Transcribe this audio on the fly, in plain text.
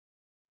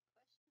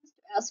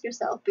Ask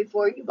yourself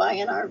before you buy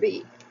an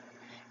RV.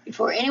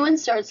 Before anyone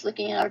starts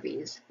looking at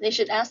RVs, they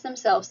should ask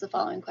themselves the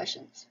following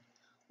questions.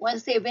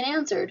 Once they have been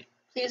answered,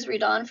 please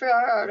read on for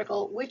our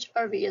article, Which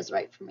RV is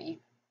right for me?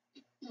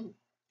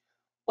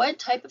 What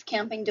type of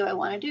camping do I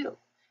want to do?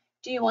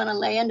 Do you want to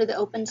lay under the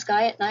open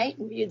sky at night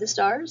and view the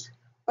stars?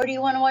 Or do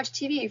you want to watch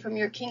TV from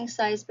your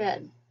king-size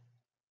bed?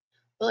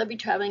 Will I be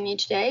traveling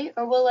each day,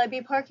 or will I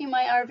be parking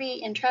my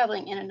RV and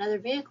traveling in another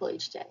vehicle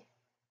each day?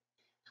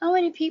 How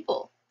many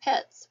people,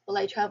 pets, will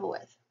I travel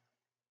with?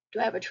 Do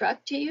I have a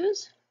truck to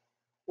use?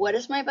 What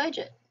is my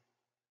budget?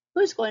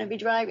 Who's going to be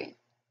driving?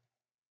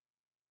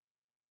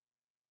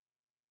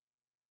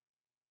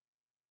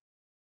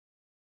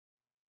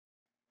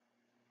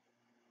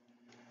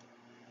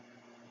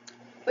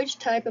 Which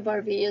type of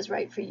RV is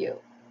right for you?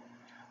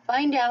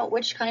 Find out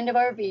which kind of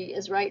RV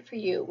is right for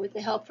you with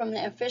the help from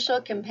the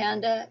official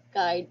Campanda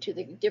guide to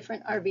the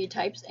different RV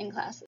types and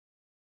classes.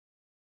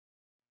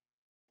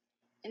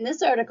 In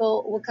this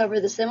article, we'll cover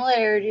the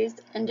similarities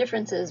and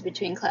differences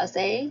between Class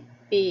A,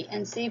 B,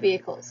 and C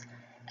vehicles,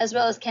 as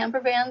well as camper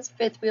vans,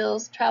 fifth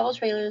wheels, travel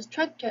trailers,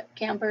 truck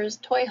campers,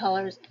 toy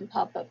haulers, and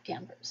pop-up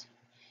campers.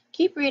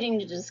 Keep reading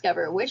to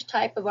discover which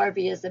type of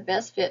RV is the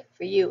best fit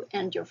for you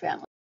and your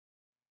family.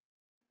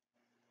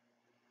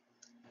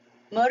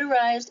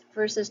 Motorized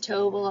versus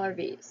towable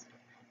RVs.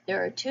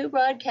 There are two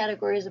broad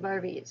categories of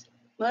RVs,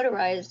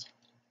 motorized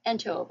and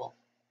towable.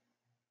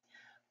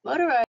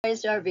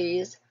 Motorized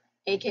RVs,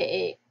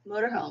 aka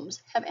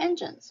motorhomes, have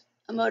engines.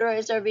 A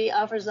motorized RV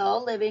offers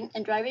all living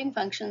and driving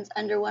functions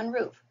under one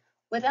roof,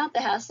 without the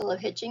hassle of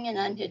hitching and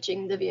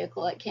unhitching the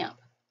vehicle at camp.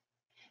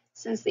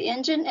 Since the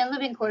engine and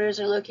living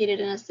quarters are located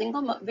in a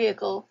single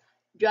vehicle,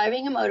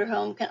 driving a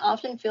motorhome can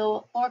often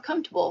feel more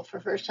comfortable for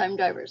first-time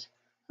drivers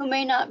who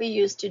may not be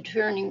used to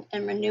turning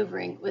and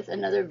maneuvering with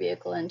another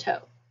vehicle in tow.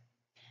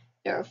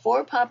 There are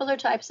four popular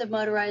types of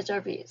motorized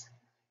RVs: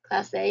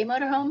 Class A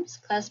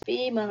motorhomes, Class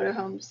B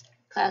motorhomes,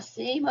 Class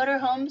C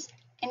motorhomes,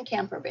 and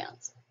camper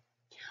vans.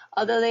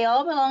 Although they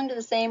all belong to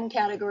the same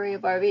category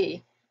of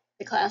RV,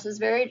 the classes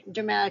vary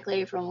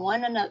dramatically from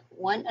one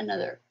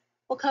another.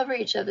 We'll cover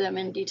each of them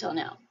in detail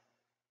now.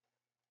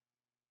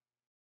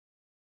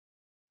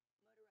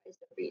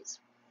 Motorized RVs.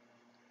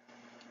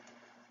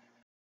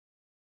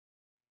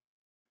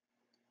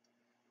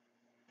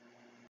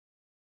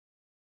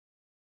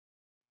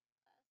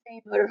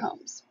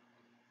 Motorhomes.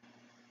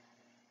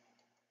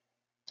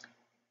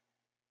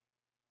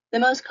 The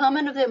most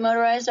common of the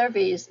motorized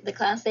RVs, the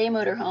Class A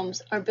motorhomes,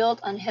 are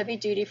built on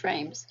heavy-duty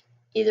frames,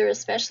 either a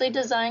specially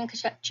designed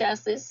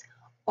chassis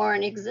or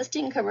an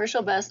existing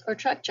commercial bus or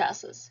truck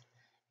chassis.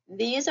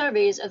 These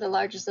RVs are the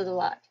largest of the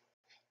lot.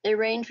 They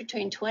range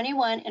between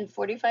 21 and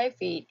 45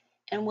 feet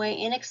and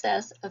weigh in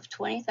excess of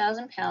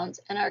 20,000 pounds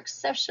and are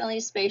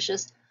exceptionally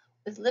spacious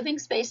with living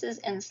spaces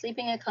and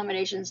sleeping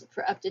accommodations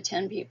for up to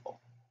 10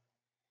 people.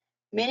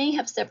 Many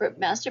have separate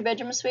master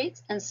bedroom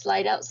suites and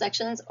slide-out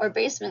sections or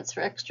basements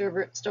for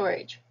extra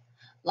storage.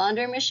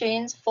 Laundry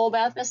machines, full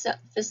bath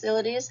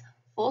facilities,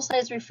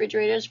 full-size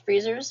refrigerators,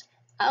 freezers,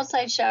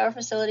 outside shower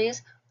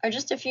facilities are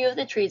just a few of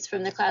the treats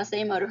from the Class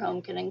A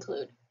motorhome can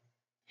include.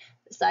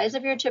 The size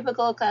of your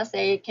typical Class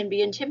A can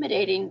be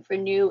intimidating for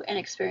new and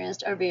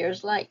experienced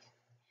RVers alike.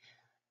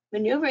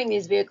 Maneuvering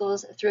these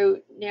vehicles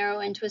through narrow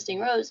and twisting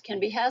roads can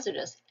be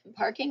hazardous, and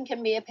parking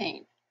can be a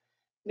pain.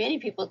 Many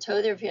people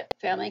tow their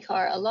family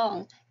car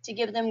along to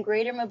give them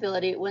greater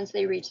mobility once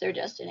they reach their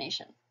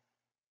destination.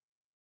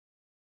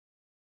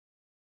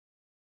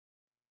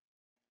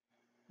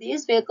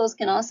 These vehicles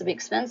can also be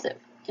expensive.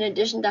 In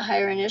addition to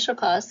higher initial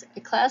costs, a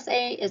Class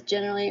A is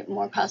generally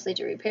more costly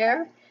to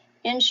repair,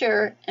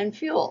 insure, and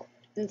fuel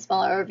than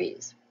smaller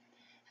RVs.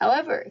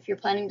 However, if you're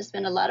planning to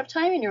spend a lot of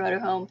time in your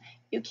motorhome,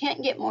 you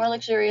can't get more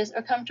luxurious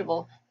or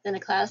comfortable than a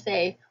Class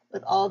A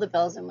with all the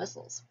bells and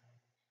whistles.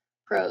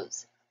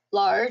 Pros: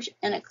 large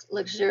and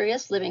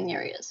luxurious living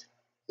areas,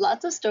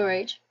 lots of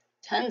storage,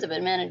 tons of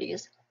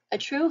amenities, a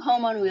true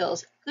home on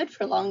wheels, good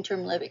for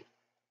long-term living.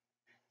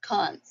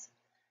 Cons: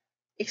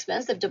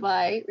 expensive to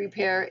buy,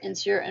 repair,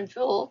 insure, and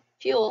fuel,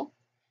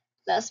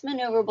 less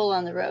maneuverable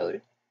on the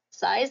road,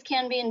 size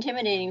can be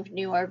intimidating for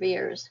new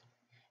RVers,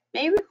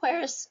 may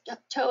require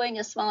towing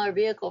a smaller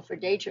vehicle for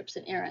day trips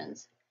and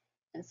errands,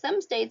 and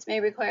some states may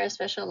require a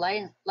special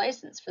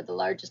license for the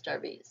largest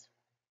RVs.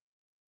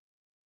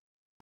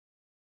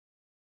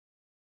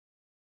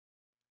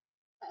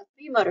 Class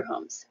B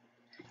motorhomes.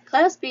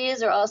 Class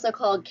Bs are also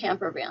called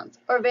camper vans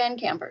or van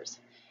campers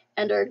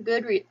and are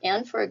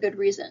for a good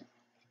reason.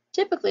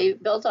 Typically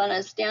built on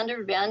a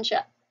standard van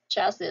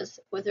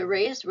chassis with a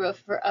raised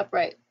roof for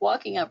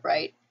walking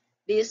upright,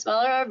 these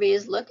smaller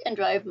RVs look and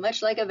drive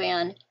much like a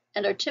van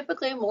and are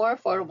typically more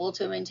affordable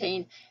to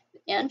maintain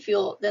and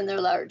fuel than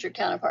their larger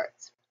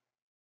counterparts.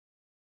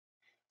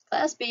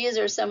 Class Bs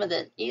are some of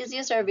the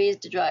easiest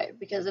RVs to drive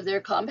because of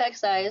their compact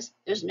size.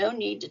 There's no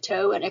need to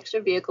tow an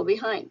extra vehicle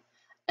behind,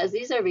 as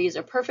these RVs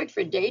are perfect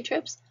for day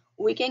trips,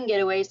 weekend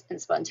getaways,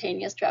 and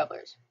spontaneous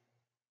travelers.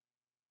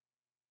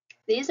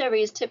 These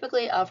RVs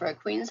typically offer a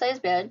queen-size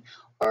bed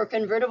or a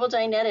convertible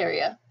dinette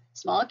area,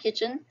 small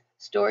kitchen,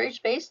 storage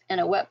space, and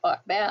a wet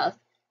bath,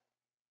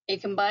 a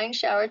combined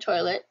shower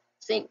toilet,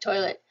 sink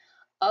toilet,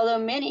 although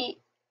many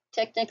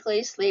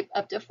technically sleep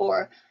up to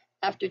 4,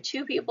 after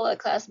 2 people at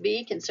Class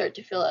B can start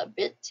to feel a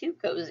bit too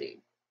cozy.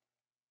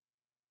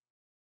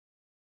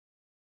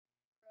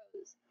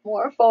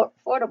 More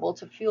affordable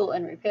to fuel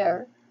and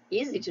repair,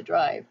 easy to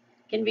drive,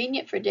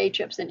 convenient for day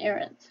trips and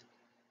errands.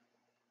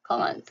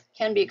 Cons: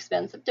 can be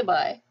expensive to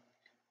buy,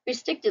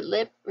 restricted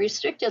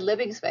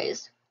living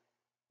space,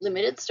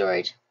 limited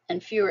storage,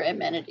 and fewer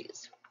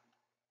amenities.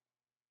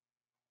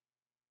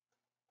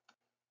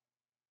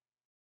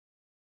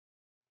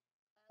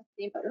 Class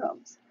C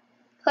motorhomes.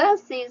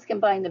 Class Cs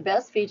combine the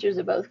best features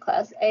of both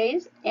Class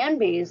As and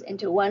Bs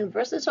into one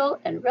versatile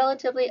and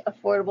relatively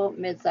affordable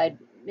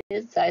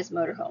mid-size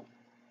motorhome.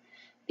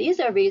 These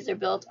RVs are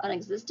built on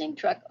existing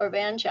truck or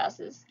van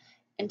chassis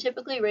and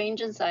typically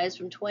range in size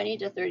from 20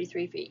 to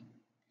 33 feet.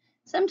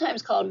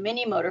 Sometimes called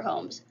mini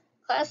motorhomes,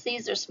 Class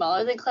Cs are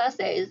smaller than Class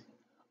As,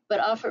 but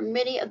offer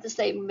many of the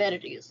same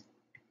amenities,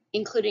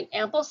 including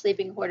ample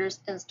sleeping quarters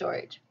and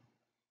storage.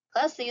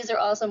 Class Cs are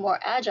also more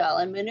agile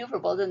and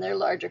maneuverable than their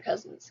larger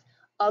cousins,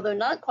 although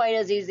not quite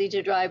as easy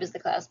to drive as the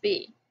Class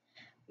B.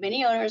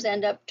 Many owners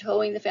end up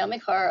towing the family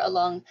car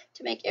along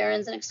to make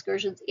errands and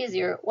excursions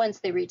easier once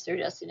they reach their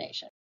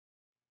destination.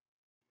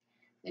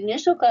 The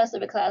initial cost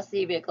of a Class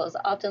C vehicle is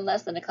often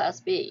less than a Class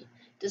B,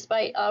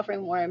 despite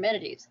offering more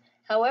amenities.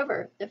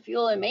 However, the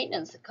fuel and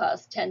maintenance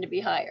costs tend to be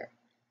higher,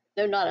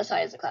 though not as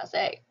high as a Class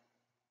A.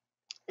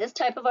 This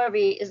type of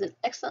RV is an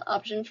excellent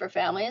option for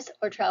families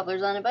or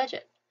travelers on a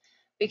budget.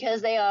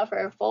 Because they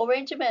offer a full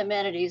range of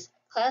amenities,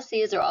 Class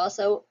Cs are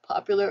also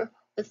popular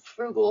with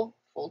frugal,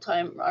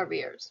 full-time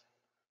RVers.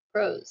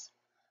 Pros: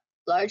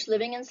 large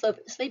living and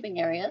sleeping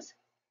areas,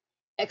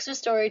 extra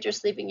storage or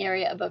sleeping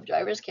area above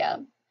driver's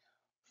cab,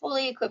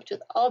 fully equipped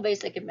with all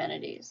basic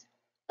amenities,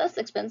 less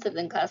expensive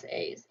than Class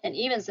As and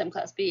even some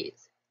Class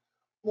Bs,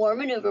 more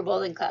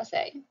maneuverable than Class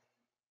A.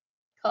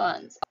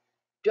 Cons: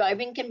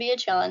 driving can be a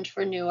challenge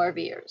for new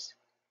RVers,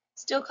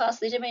 still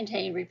costly to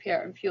maintain,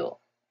 repair, and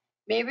fuel.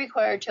 May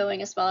require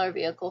towing a smaller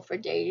vehicle for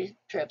day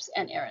trips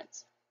and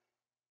errands.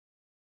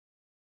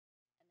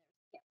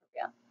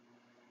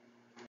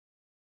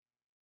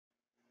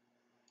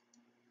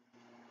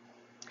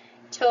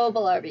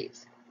 Towable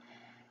RVs,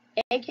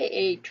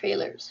 aka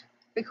trailers,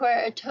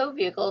 require a tow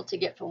vehicle to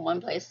get from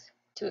place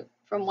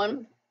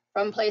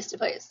to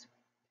place.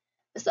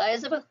 The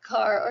size of a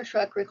car or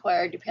truck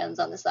required depends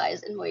on the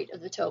size and weight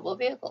of the towable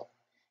vehicle.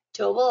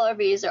 Towable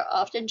RVs are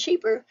often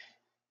cheaper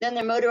than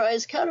their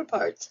motorized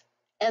counterparts,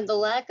 and the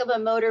lack of a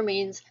motor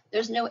means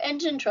there's no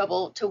engine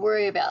trouble to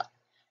worry about,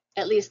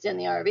 at least in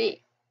the RV.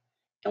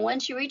 And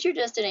once you reach your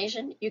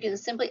destination, you can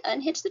simply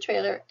unhitch the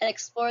trailer and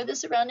explore the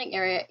surrounding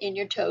area in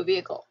your tow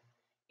vehicle,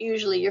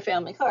 usually your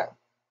family car.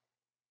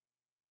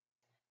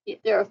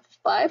 There are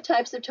 5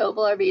 types of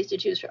towable RVs to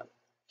choose from: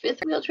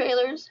 fifth wheel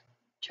trailers,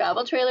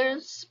 travel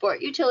trailers,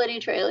 sport utility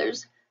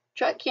trailers,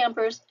 truck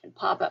campers, and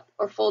pop-up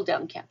or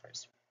fold-down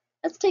campers.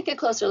 Let's take a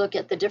closer look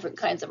at the different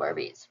kinds of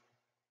RVs.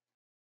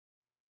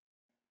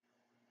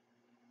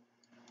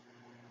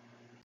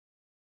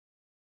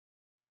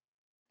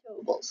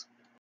 Towables.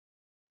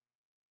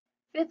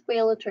 Fifth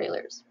wheel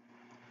trailers.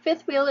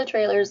 Fifth wheel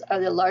trailers are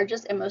the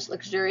largest and most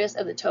luxurious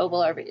of the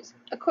towable RVs.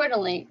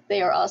 Accordingly,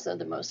 they are also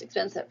the most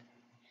expensive.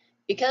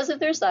 Because of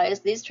their size,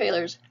 these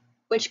trailers,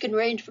 which can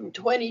range from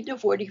 20 to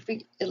 40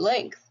 feet in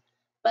length,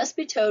 must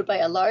be towed by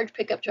a large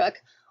pickup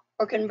truck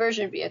or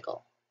conversion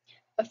vehicle.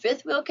 A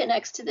fifth wheel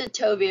connects to the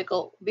tow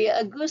vehicle via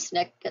a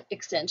gooseneck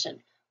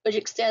extension, which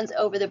extends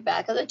over the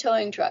back of the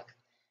towing truck.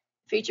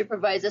 The feature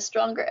provides a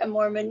stronger and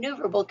more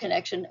maneuverable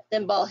connection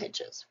than ball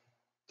hitches.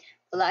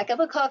 The lack of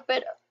a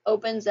cockpit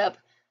opens up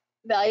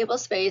valuable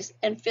space,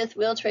 and fifth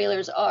wheel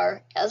trailers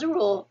are, as a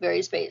rule,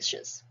 very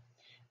spacious.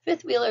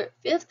 Fifth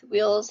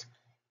wheels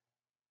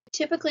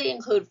typically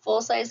include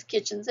full-size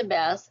kitchens and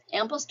baths,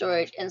 ample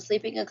storage, and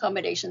sleeping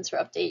accommodations for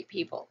up to 8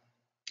 people.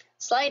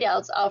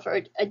 Slide-outs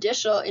offer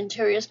additional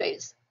interior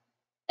space,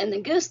 and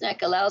the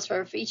gooseneck allows for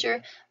a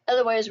feature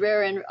otherwise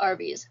rare in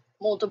RVs: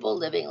 multiple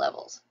living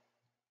levels.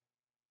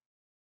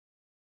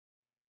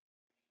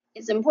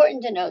 It's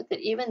important to note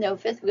that even though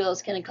fifth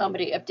wheels can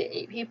accommodate up to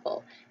 8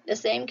 people, the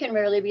same can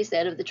rarely be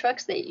said of the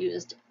trucks they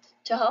used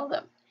to haul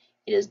them.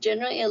 It is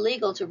generally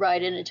illegal to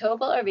ride in a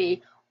towable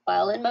RV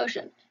while in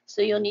motion,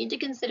 so you'll need to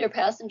consider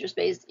passenger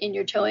space in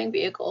your towing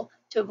vehicle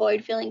to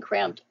avoid feeling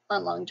cramped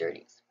on long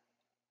journeys.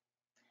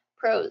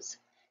 Pros: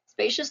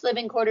 spacious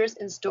living quarters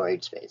and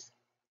storage space,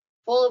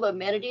 full of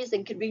amenities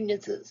and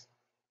conveniences.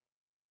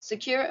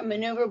 Secure and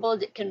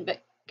maneuverable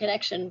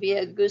connection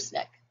via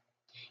gooseneck.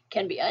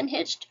 Can be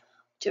unhitched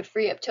to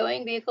free up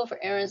towing vehicle for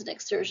errands and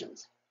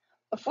excursions.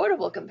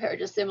 Affordable compared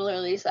to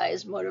similarly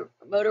sized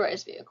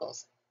motorized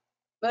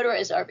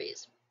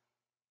RVs.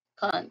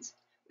 Cons: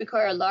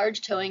 require a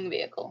large towing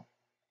vehicle,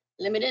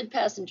 limited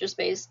passenger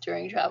space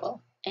during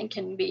travel, and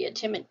can be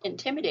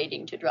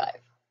intimidating to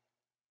drive.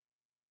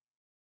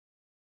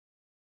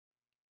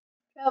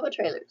 Travel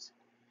trailers.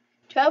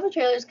 Travel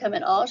trailers come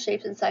in all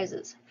shapes and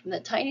sizes, from the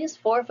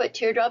tiniest 4-foot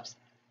teardrops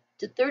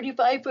to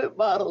 35-foot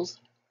models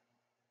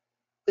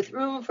with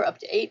room for up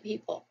to 8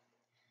 people.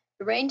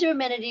 The range of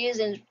amenities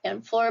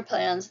and floor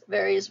plans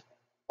varies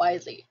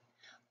widely.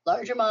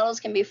 Larger models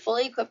can be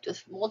fully equipped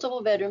with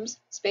multiple bedrooms,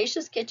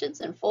 spacious kitchens,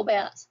 and full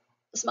baths.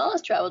 The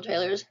smallest travel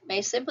trailers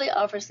may simply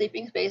offer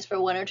sleeping space for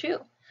one or two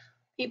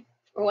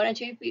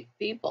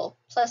people,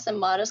 plus some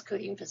modest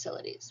cooking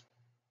facilities.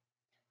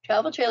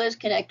 Travel trailers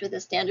connect with a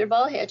standard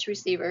ball hitch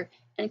receiver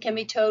and can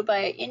be towed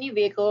by any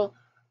vehicle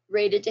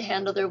rated to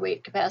handle their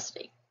weight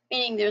capacity,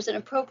 meaning there's an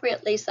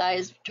appropriately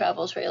sized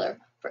travel trailer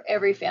for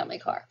every family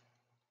car.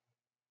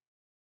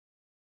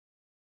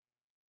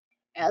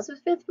 As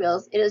with fifth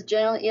wheels, it is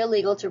generally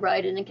illegal to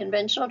ride in a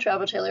conventional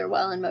travel trailer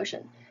while in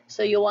motion,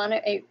 so you'll want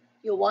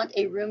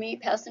a roomy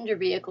passenger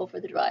vehicle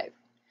for the drive.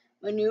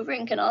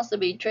 Maneuvering can also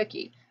be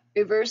tricky.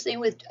 Reversing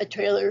with a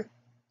trailer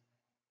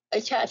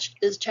attached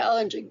is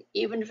challenging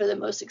even for the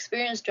most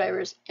experienced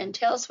drivers, and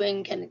tail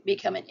swing can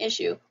become an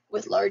issue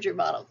with larger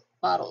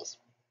models.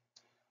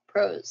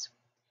 Pros: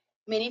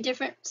 many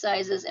different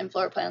sizes and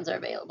floor plans are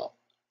available.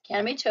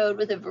 Can be towed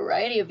with a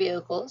variety of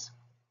vehicles.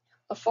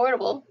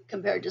 Affordable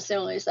compared to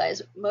similarly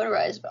sized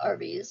motorized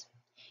RVs.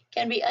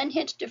 Can be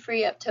unhitched to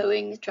free up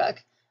towing the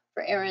truck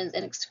for errands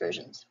and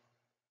excursions.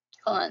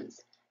 Cons: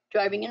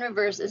 driving in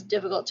reverse is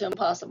difficult to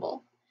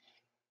impossible.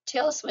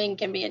 Tail swing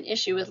can be an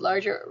issue with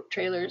larger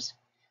trailers.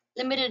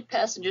 Limited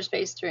passenger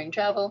space during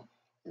travel,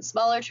 and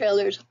smaller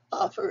trailers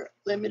offer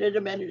limited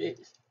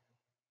amenities.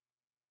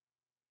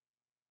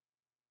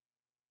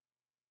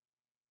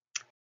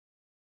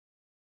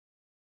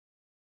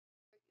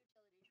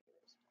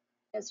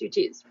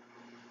 SUTs,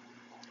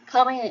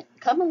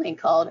 commonly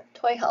called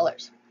toy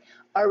haulers,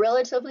 are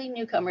relatively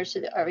newcomers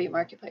to the RV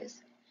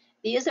marketplace.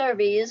 These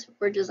RVs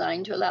were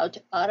designed to allow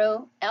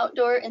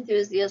outdoor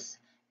enthusiasts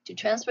to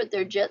transport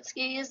their jet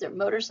skis, their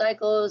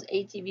motorcycles,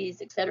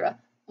 ATVs, etc.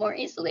 more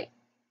easily.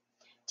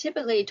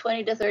 Typically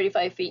 20 to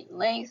 35 feet in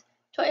length,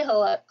 toy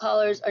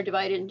haulers are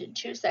divided into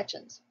two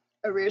sections: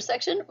 a rear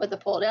section with a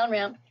pull-down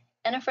ramp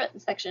and a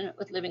front section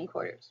with living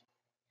quarters.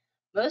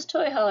 Most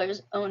toy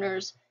haulers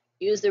owners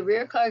use the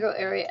rear cargo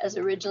area as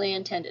originally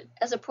intended,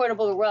 as a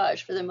portable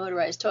garage for the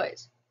motorized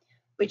toys,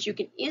 which you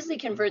can easily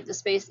convert the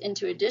space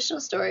into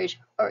additional storage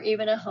or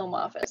even a home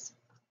office.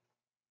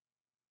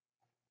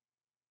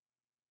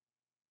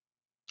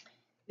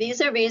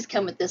 These RVs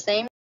come with the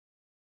same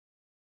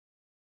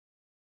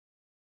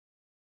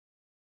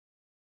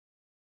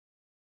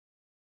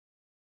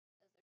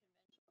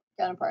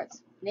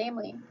counterparts,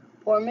 namely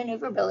poor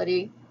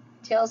maneuverability,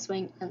 tail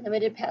swing, and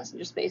limited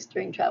passenger space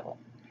during travel.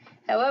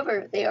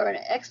 However, they are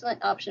an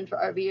excellent option for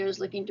RVers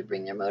looking to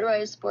bring their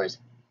motorized sports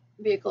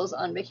vehicles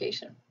on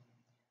vacation.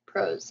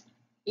 Pros: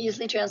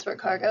 easily transport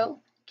cargo,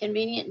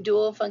 convenient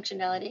dual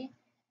functionality,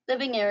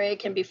 living area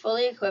can be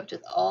fully equipped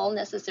with all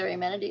necessary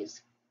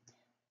amenities.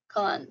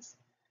 Cons: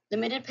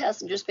 limited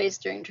passenger space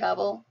during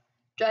travel,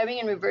 driving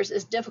in reverse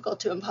is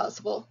difficult to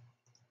impossible.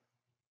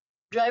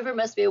 Driver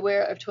must be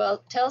aware of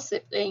tail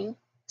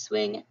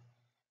swing,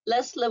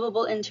 less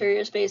livable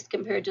interior space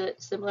compared to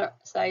similar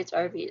sized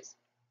RVs,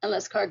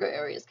 unless cargo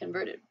area is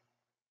converted.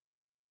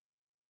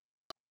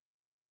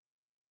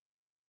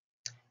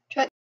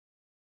 Truck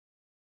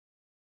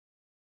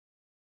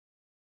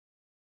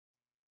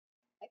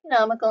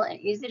Economical and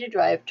easy to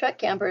drive truck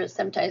campers,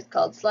 sometimes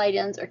called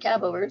slide-ins or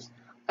cabovers,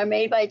 are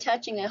made by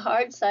attaching a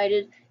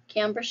hard-sided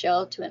camper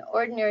shell to an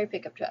ordinary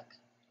pickup truck.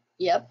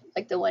 Yep,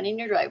 like the one in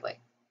your driveway.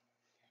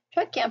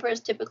 Truck campers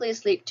typically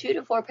sleep 2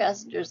 to 4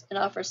 passengers and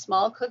offer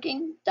small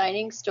cooking,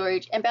 dining,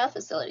 storage, and bath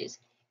facilities,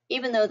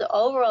 even though the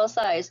overall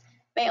size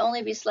may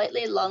only be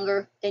slightly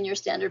longer than your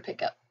standard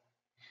pickup.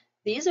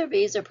 These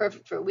RVs are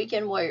perfect for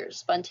weekend warriors,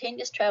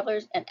 spontaneous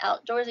travelers, and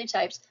outdoorsy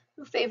types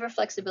who favor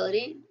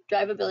flexibility,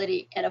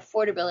 drivability, and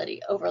affordability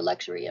over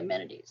luxury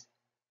amenities.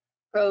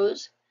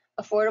 Pros: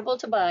 affordable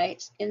to buy,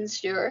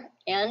 insure,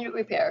 and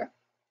repair,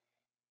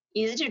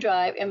 easy to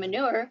drive and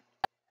maneuver,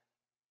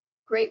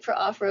 great for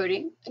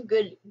off-roading, a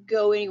good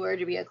go-anywhere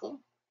vehicle.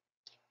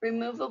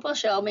 Removable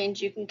shell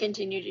means you can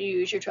continue to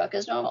use your truck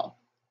as normal.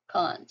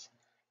 Cons: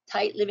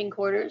 tight living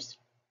quarters,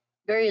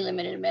 very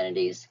limited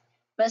amenities,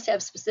 must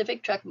have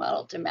specific truck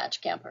model to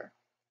match camper.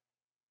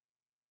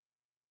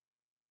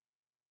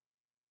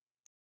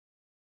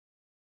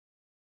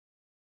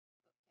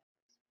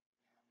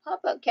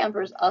 Pop-up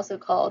campers, also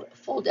called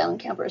fold-down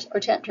campers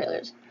or tent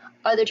trailers,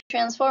 are the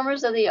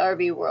transformers of the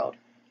RV world.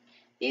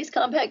 These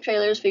compact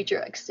trailers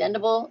feature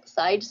extendable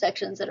side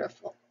sections that are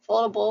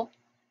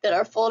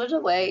folded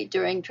away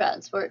during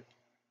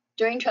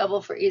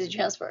travel for easy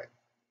transport.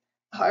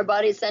 The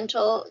hard-body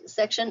central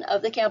section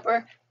of the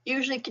camper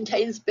usually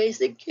contains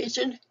basic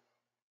kitchen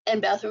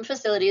and bathroom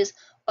facilities,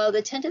 while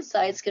the tented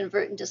sides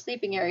convert into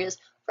sleeping areas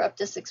for up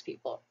to 6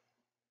 people.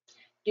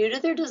 Due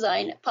to their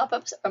design,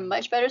 pop-ups are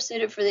much better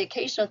suited for the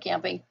occasional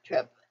camping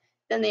trip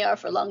than they are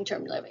for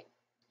long-term living.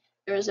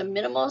 There is a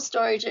minimal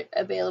storage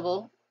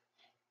available.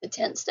 The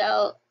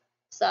tent-style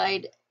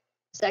side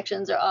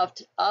sections are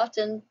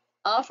often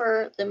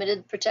offer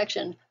limited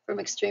protection from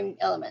extreme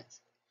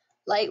elements.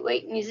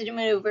 Lightweight and easy to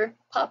maneuver,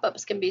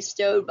 pop-ups can be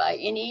stowed by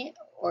any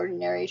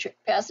ordinary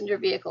passenger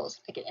vehicles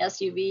like an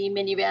SUV,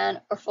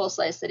 minivan, or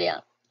full-size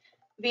sedan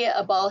via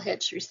a ball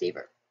hitch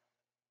receiver.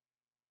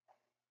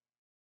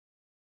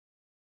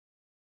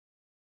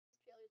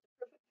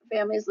 Perfect for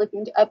families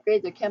looking to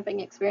upgrade their camping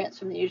experience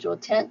from the usual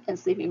tent and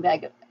sleeping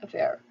bag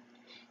affair.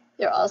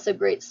 They're also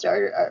great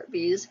starter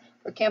RVs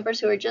for campers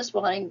who are just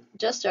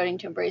starting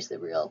to embrace the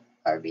real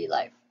RV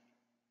life.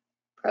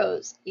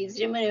 Pros: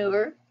 easy to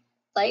maneuver,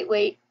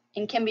 lightweight,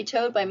 and can be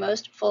towed by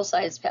most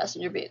full-size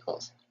passenger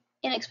vehicles.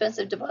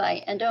 Inexpensive to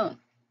buy and own.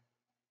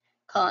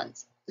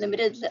 Cons: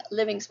 limited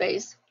living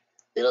space,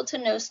 little to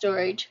no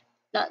storage,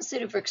 not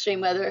suited for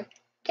extreme weather,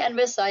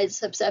 canvas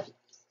sides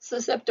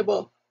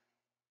susceptible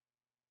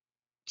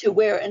to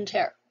wear and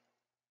tear.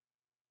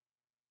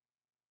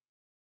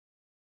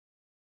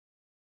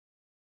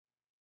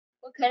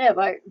 What kind of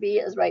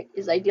RV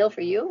is ideal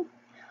for you?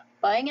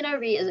 Buying an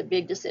RV is a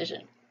big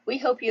decision. We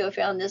hope you have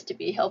found this to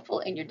be helpful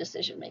in your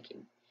decision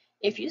making.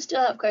 If you still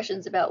have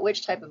questions about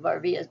which type of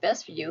RV is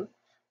best for you,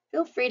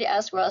 feel free to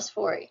ask Ross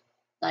Forey,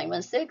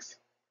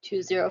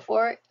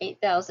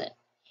 916-204-8000.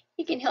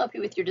 He can help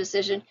you with your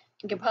decision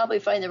and can probably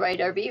find the right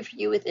RV for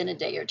you within a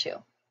day or two.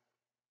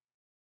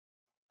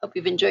 Hope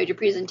you've enjoyed your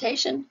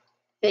presentation.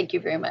 Thank you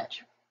very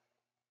much.